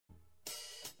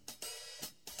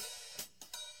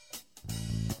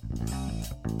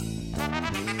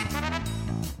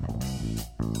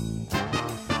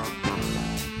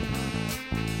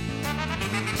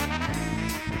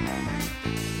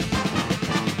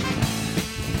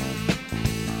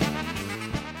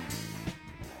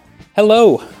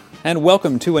Hello, and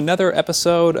welcome to another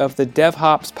episode of the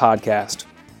DevHops podcast,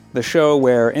 the show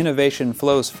where innovation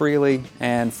flows freely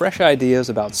and fresh ideas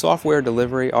about software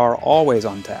delivery are always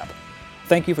on tap.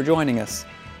 Thank you for joining us.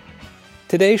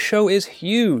 Today's show is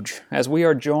huge, as we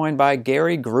are joined by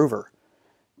Gary Gruver.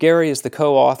 Gary is the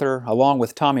co-author, along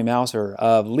with Tommy Mouser,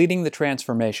 of Leading the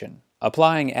Transformation,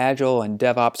 Applying Agile and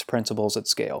DevOps Principles at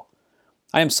Scale.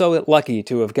 I am so lucky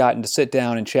to have gotten to sit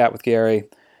down and chat with Gary.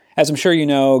 As I'm sure you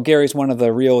know, Gary's one of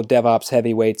the real DevOps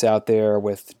heavyweights out there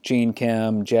with Gene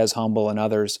Kim, Jez Humble, and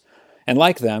others. And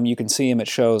like them, you can see him at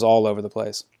shows all over the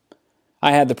place.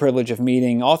 I had the privilege of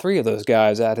meeting all three of those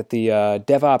guys at the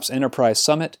DevOps Enterprise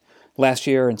Summit last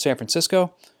year in San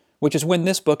Francisco, which is when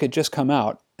this book had just come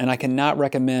out, and I cannot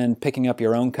recommend picking up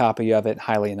your own copy of it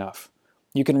highly enough.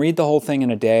 You can read the whole thing in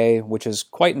a day, which is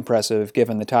quite impressive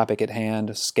given the topic at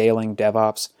hand, scaling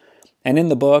DevOps. And in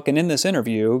the book and in this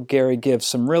interview, Gary gives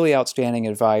some really outstanding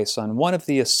advice on one of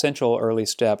the essential early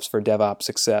steps for DevOps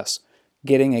success,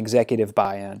 getting executive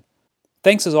buy-in.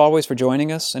 Thanks as always for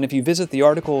joining us, and if you visit the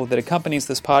article that accompanies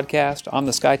this podcast on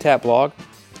the SkyTap blog,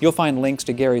 you'll find links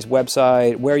to Gary's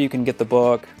website, where you can get the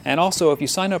book, and also if you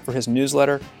sign up for his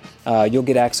newsletter, you'll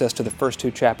get access to the first 2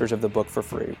 chapters of the book for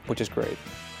free, which is great.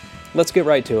 Let's get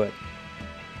right to it.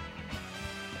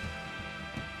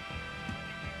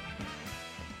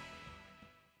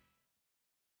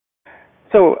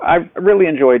 So I really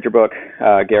enjoyed your book,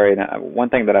 Gary, and one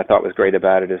thing that I thought was great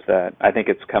about it is that I think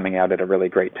it's coming out at a really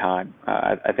great time.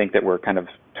 I think that we're kind of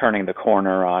turning the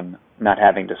corner on not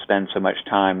having to spend so much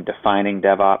time defining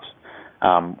DevOps.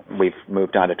 We've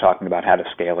moved on to talking about how to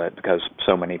scale it because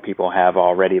so many people have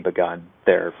already begun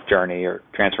their journey or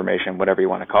transformation, whatever you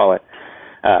want to call it.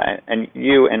 And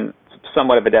you, in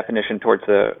somewhat of a definition towards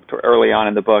early on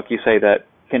in the book, you say that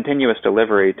continuous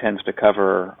delivery tends to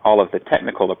cover all of the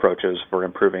technical approaches for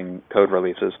improving code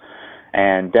releases,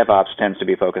 and DevOps tends to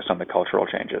be focused on the cultural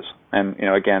changes. And,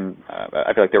 again,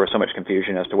 I feel like there was so much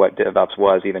confusion as to what DevOps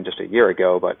was even just a year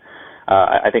ago, but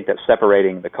I think that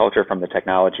separating the culture from the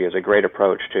technology is a great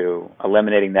approach to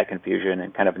eliminating that confusion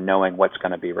and kind of knowing what's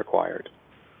going to be required.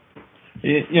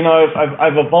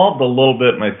 I've evolved a little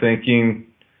bit my thinking.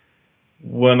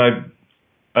 When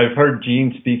I've heard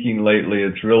Gene speaking lately,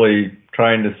 it's really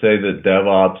trying to say that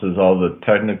DevOps is all the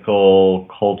technical,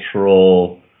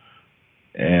 cultural,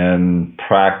 and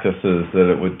practices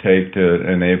that it would take to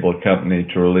enable a company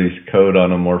to release code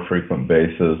on a more frequent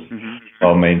basis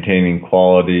while maintaining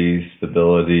quality,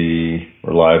 stability,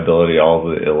 reliability, all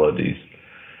the LODs.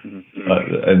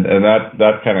 And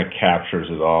that kind of captures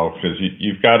it all, because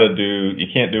you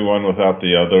can't do one without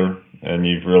the other, and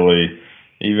you've really,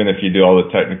 even if you do all the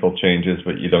technical changes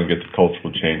but you don't get the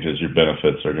cultural changes, your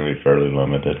benefits are going to be fairly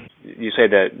limited. You say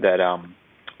that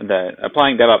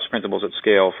applying DevOps principles at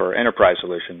scale for enterprise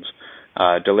solutions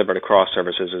delivered across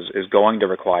services is going to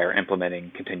require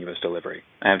implementing continuous delivery.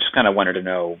 And I just kind of wanted to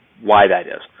know why that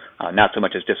is. Not so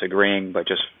much as disagreeing, but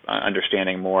just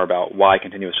understanding more about why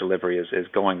continuous delivery is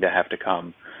going to have to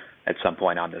come at some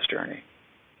point on this journey.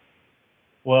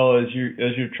 Well, as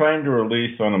you're trying to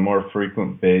release on a more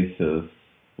frequent basis,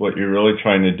 what you're really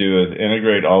trying to do is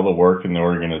integrate all the work in the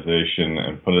organization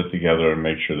and put it together and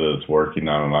make sure that it's working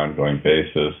on an ongoing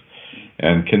basis.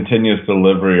 And continuous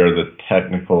delivery are the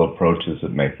technical approaches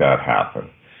that make that happen.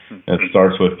 It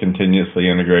starts with continuously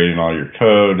integrating all your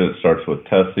code. It starts with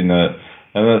testing it.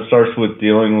 And then it starts with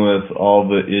dealing with all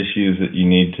the issues that you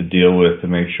need to deal with to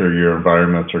make sure your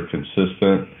environments are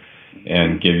consistent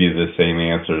and give you the same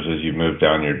answers as you move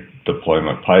down your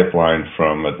deployment pipeline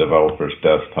from a developer's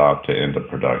desktop to into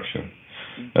production.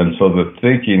 And so the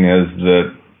thinking is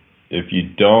that if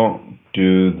you don't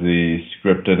do the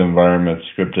scripted environment,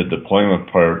 scripted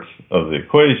deployment parts of the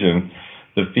equation,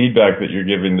 the feedback that you're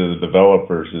giving to the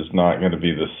developers is not going to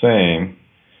be the same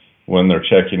when they're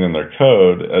checking in their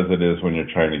code as it is when you're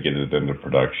trying to get it into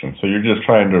production. So you're just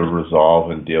trying to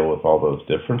resolve and deal with all those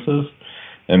differences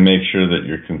and make sure that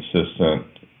you're consistent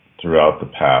throughout the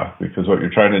path. Because what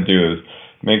you're trying to do is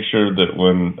make sure that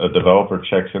when a developer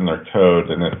checks in their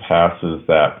code and it passes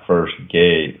that first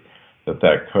gate,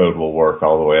 that code will work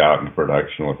all the way out into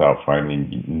production without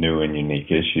finding new and unique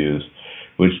issues,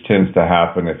 which tends to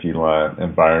happen if you let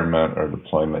environment or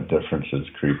deployment differences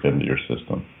creep into your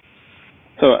system.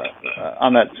 So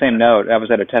on that same note, I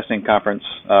was at a testing conference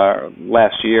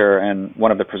last year, and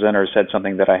one of the presenters said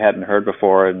something that I hadn't heard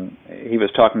before, and he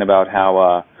was talking about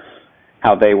how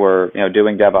they were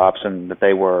doing DevOps and that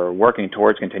they were working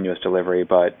towards continuous delivery,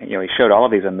 but he showed all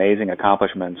of these amazing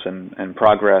accomplishments and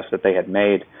progress that they had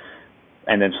made,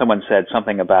 and then someone said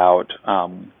something about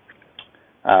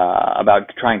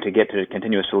about trying to get to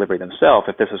continuous delivery themselves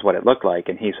if this is what it looked like,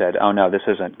 and he said, "Oh no, this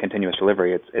isn't continuous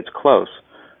delivery. It's close,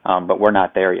 but we're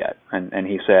not there yet." And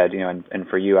he said, and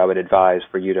for you, I would advise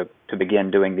for you to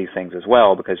begin doing these things as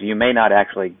well, because you may not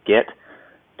actually get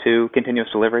to continuous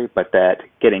delivery, but that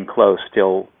getting close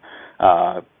still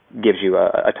gives you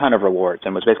a ton of rewards,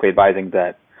 and was basically advising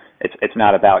that it's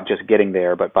not about just getting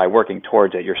there, but by working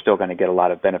towards it, you're still going to get a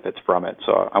lot of benefits from it.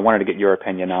 So I wanted to get your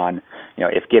opinion on,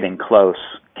 if getting close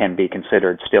can be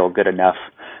considered still good enough,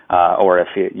 or if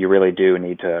you really do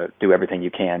need to do everything you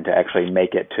can to actually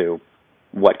make it to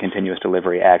what continuous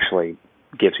delivery actually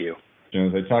gives you.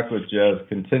 As I talked with Jeff,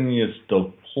 continuous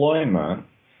deployment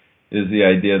is the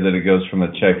idea that it goes from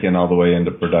a check-in all the way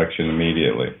into production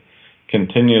immediately.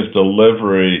 Continuous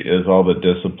delivery is all the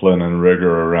discipline and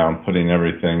rigor around putting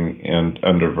everything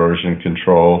under version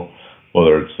control,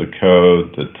 whether it's the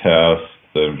code, the test,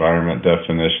 the environment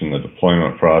definition, the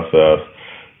deployment process,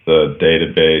 the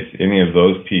database, any of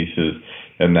those pieces.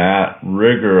 And that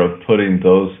rigor of putting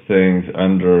those things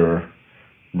under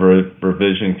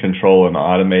revision control and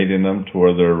automating them to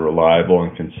where they're reliable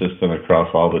and consistent across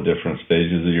all the different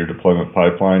stages of your deployment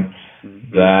pipeline,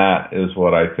 that is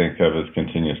what I think of as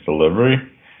continuous delivery.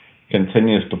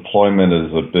 Continuous deployment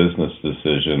is a business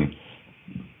decision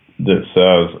that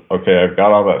says, okay, I've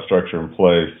got all that structure in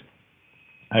place.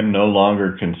 I'm no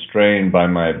longer constrained by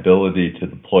my ability to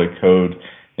deploy code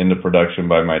into production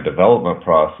by my development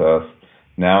process.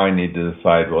 Now I need to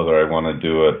decide whether I want to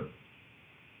do it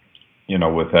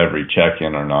with every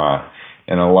check-in or not.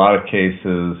 In a lot of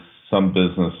cases, some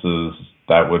businesses,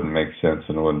 that wouldn't make sense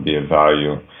and wouldn't be of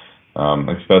value,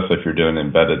 especially if you're doing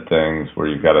embedded things where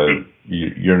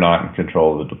you're not in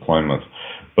control of the deployments.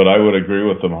 But I would agree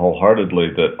with them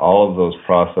wholeheartedly that all of those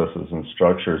processes and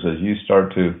structures, as you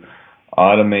start to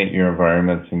automate your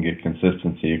environments and get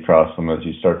consistency across them, as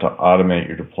you start to automate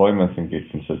your deployments and get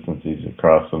consistencies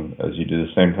across them, as you do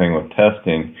the same thing with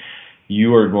testing,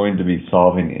 you are going to be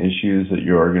solving issues that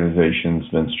your organization's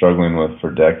been struggling with for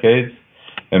decades.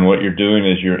 And what you're doing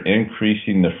is you're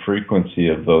increasing the frequency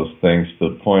of those things to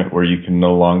the point where you can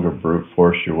no longer brute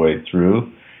force your way through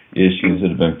issues that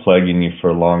have been plaguing you for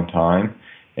a long time,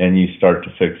 and you start to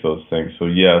fix those things. So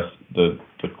yes, the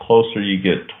closer you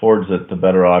get towards it, the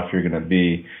better off you're going to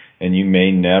be, and you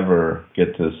may never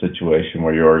get to a situation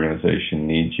where your organization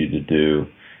needs you to do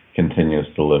continuous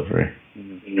delivery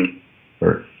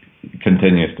or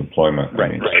continuous deployment.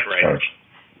 Right.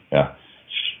 Yeah.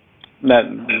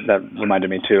 That reminded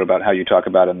me too about how you talk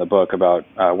about in the book about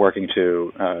working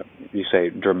to, you say,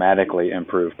 dramatically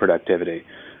improve productivity,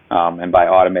 and by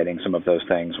automating some of those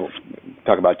things. We'll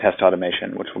talk about test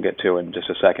automation, which we'll get to in just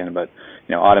a second. But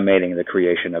automating the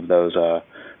creation of those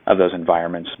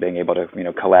environments, being able to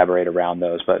collaborate around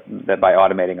those, but that by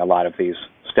automating a lot of these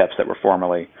steps that were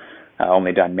formerly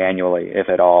only done manually, if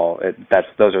at all,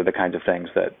 those are the kinds of things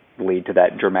that lead to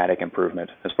that dramatic improvement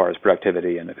as far as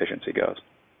productivity and efficiency goes.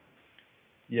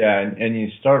 Yeah, and you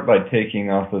start by taking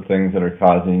off the things that are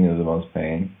causing you the most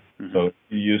pain. Mm-hmm. So if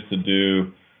you used to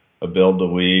do a build a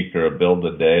week or a build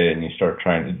a day, and you start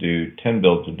trying to do 10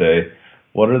 builds a day,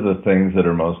 what are the things that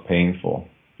are most painful?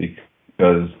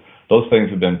 Because those things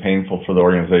have been painful for the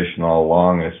organization all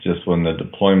along. It's just when the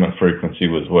deployment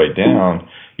frequency was way down,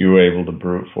 you were able to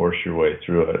brute force your way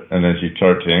through it. And as you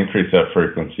start to increase that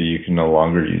frequency, you can no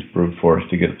longer use brute force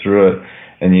to get through it.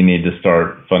 And you need to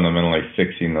start fundamentally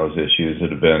fixing those issues that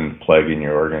have been plaguing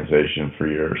your organization for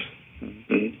years.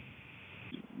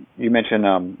 You mentioned,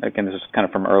 again, this is kind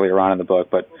of from earlier on in the book,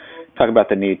 but talk about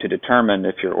the need to determine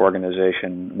if your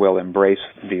organization will embrace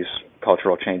these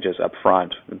cultural changes up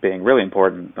front, being really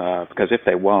important, because if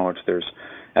they won't, there's,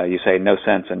 you say, no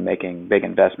sense in making big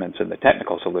investments in the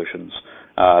technical solutions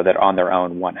that on their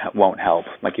own won't help.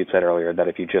 Like you said earlier, that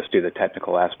if you just do the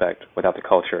technical aspect without the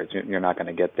culture, you're not going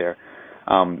to get there.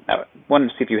 I wanted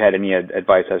to see if you had any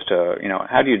advice as to,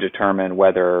 how do you determine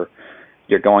whether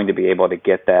you're going to be able to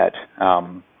get that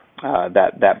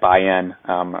that buy-in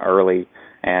early,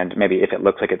 and maybe if it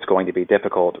looks like it's going to be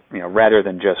difficult, rather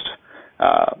than just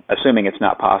assuming it's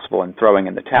not possible and throwing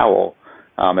in the towel,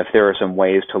 if there are some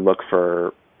ways to look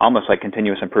for almost like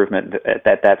continuous improvement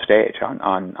at that stage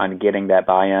on getting that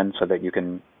buy-in so that you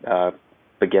can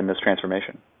begin this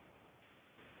transformation.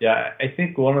 Yeah, I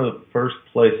think one of the first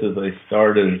places I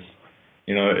start is,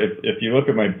 if you look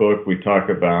at my book, we talk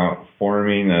about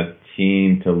forming a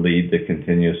team to lead the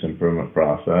continuous improvement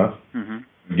process,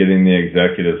 getting the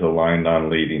executives aligned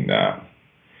on leading that.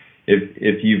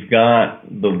 If you've got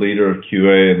the leader of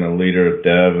QA and the leader of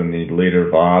dev and the leader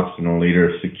of ops and the leader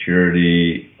of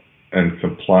security and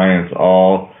compliance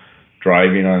all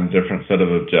driving on a different set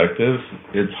of objectives,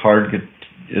 it's hard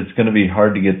it's going to be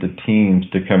hard to get the teams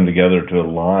to come together to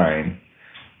align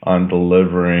on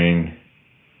delivering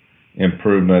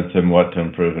improvements and what to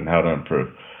improve and how to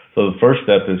improve. So the first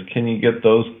step is, can you get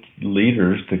those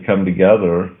leaders to come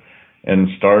together and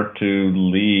start to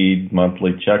lead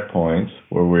monthly checkpoints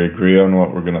where we agree on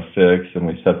what we're going to fix and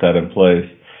we set that in place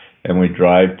and we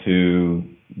drive to,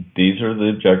 these are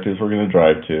the objectives we're going to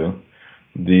drive to,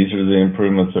 these are the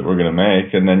improvements that we're going to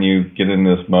make, and then you get in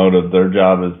this mode of their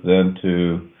job is then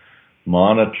to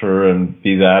monitor and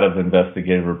be that of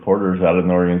investigative reporters out in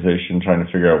the organization trying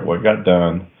to figure out what got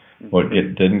done, what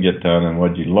didn't get done, and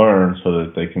what you learned so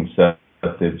that they can set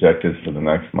the objectives for the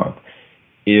next month.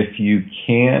 If you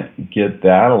can't get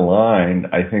that aligned,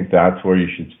 I think that's where you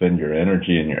should spend your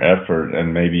energy and your effort,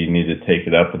 and maybe you need to take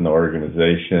it up in the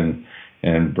organization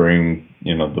and bring,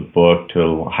 the book to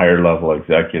a higher level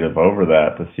executive over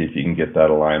that to see if you can get that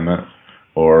alignment,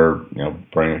 or,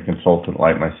 bring a consultant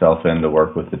like myself in to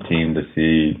work with the team to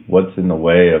see what's in the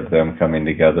way of them coming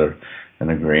together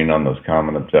and agreeing on those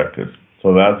common objectives.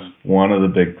 So that's one of the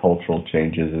big cultural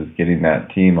changes, is getting that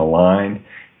team aligned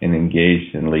and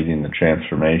engaged in leading the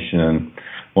transformation.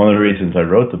 One of the reasons I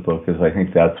wrote the book is I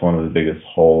think that's one of the biggest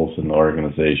holes in the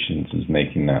organizations, is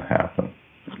making that happen.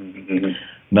 Mm-hmm.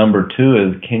 Number two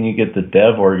is, can you get the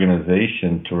dev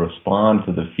organization to respond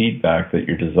to the feedback that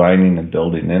you're designing and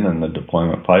building in the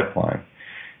deployment pipeline?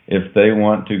 If they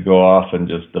want to go off and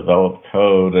just develop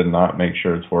code and not make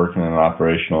sure it's working in an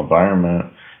operational environment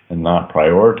and not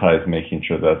prioritize making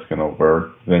sure that's going to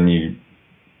work, then you're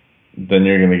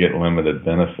going to get limited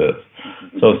benefits.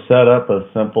 So set up a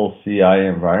simple CI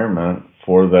environment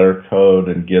for their code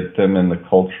and get them in the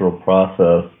cultural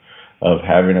process of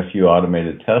having a few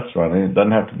automated tests running. It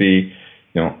doesn't have to be,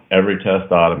 every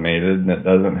test automated, and it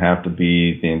doesn't have to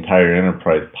be the entire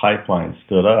enterprise pipeline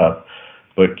stood up,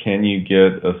 but can you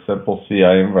get a simple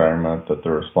CI environment that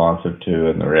they're responsive to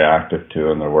and they're reactive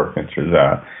to and they're working through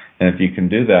that? And if you can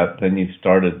do that, then you've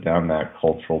started down that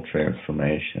cultural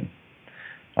transformation.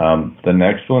 The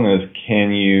next one is,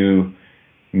 can you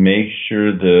make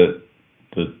sure that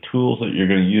the tools that you're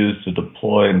going to use to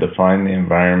deploy and define the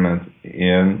environment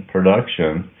in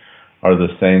production are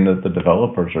the same that the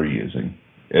developers are using?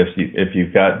 If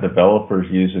you've got developers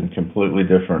using completely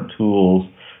different tools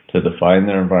to define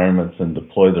their environments and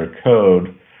deploy their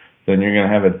code, then you're going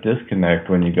to have a disconnect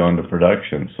when you go into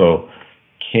production. So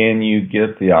can you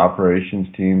get the operations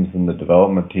teams and the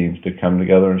development teams to come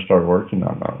together and start working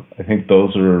on them? I think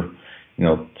those are,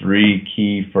 three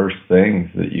key first things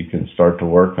that you can start to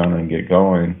work on and get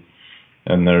going.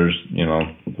 And there's,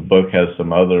 the book has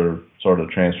some other sort of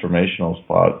transformational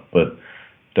spots, but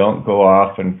don't go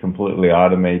off and completely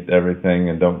automate everything,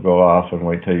 and don't go off and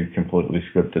wait till you completely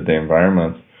scripted the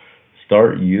environments.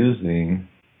 Start using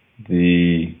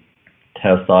the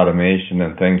test automation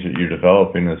and things that you're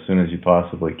developing as soon as you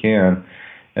possibly can,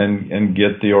 and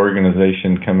get the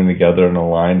organization coming together and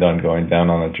aligned on going down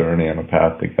on a journey, on a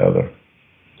path together.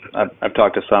 I've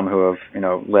talked to some who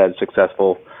have, led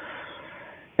successful,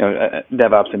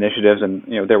 DevOps initiatives, and,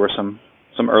 there were some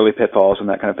early pitfalls and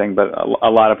that kind of thing, but a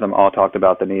lot of them all talked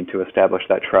about the need to establish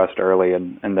that trust early,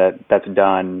 and that's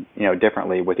done,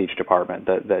 differently with each department,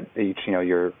 that each,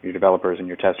 your developers and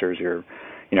your testers, your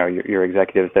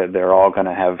executives, that they're all going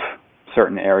to have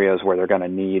certain areas where they're going to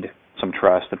need some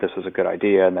trust that this is a good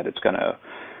idea and that it's going to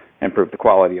improve the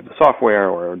quality of the software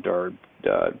or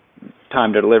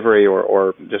time to delivery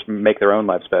or just make their own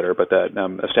lives better, but that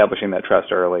establishing that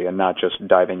trust early and not just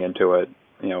diving into it,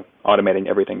 automating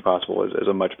everything possible is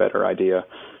a much better idea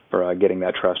for getting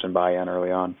that trust and buy-in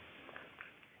early on.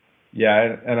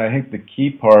 Yeah, and I think the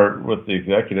key part with the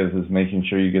executives is making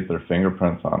sure you get their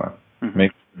fingerprints on it. Mm-hmm.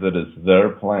 Make sure that it's their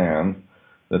plan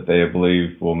that they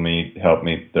believe will help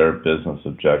meet their business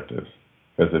objectives.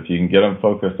 Because if you can get them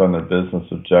focused on their business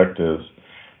objectives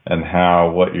and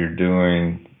how what you're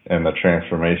doing and the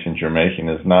transformations you're making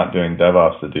is not doing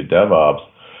DevOps to do DevOps,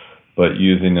 but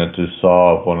using it to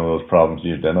solve one of those problems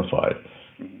you identified.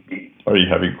 Are you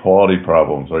having quality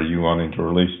problems? Are you wanting to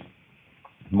release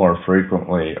more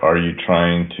frequently? Are you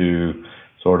trying to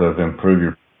sort of improve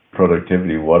your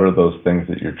productivity? What are those things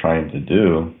that you're trying to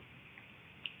do?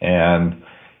 And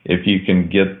if you can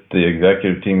get the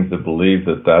executive teams to believe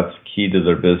that that's key to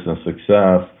their business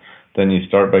success, then you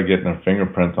start by getting their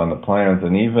fingerprints on the plans.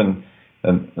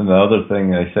 And the other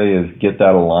thing I say is get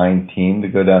that aligned team to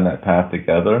go down that path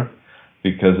together,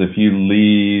 because if you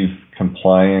leave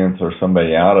compliance or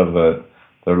somebody out of it,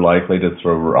 they're likely to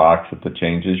throw rocks at the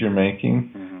changes you're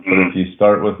making. Mm-hmm. But if you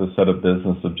start with a set of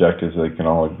business objectives they can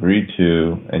all agree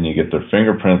to and you get their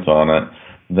fingerprints on it,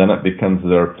 then it becomes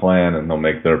their plan and they'll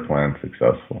make their plan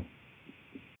successful.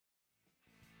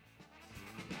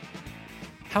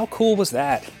 How cool was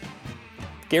that?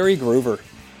 Gary Gruver.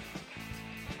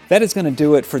 That is going to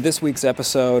do it for this week's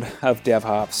episode of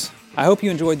DevHops. I hope you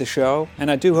enjoyed the show,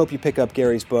 and I do hope you pick up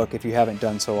Gary's book if you haven't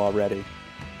done so already.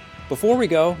 Before we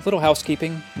go, little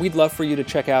housekeeping. We'd love for you to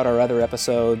check out our other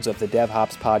episodes of the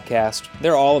DevHops podcast.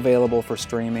 They're all available for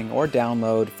streaming or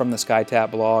download from the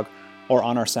SkyTap blog or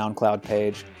on our SoundCloud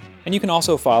page. And you can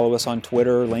also follow us on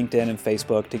Twitter, LinkedIn, and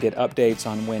Facebook to get updates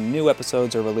on when new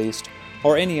episodes are released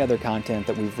or any other content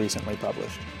that we've recently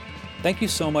published. Thank you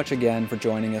so much again for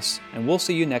joining us, and we'll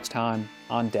see you next time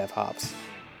on DevHops.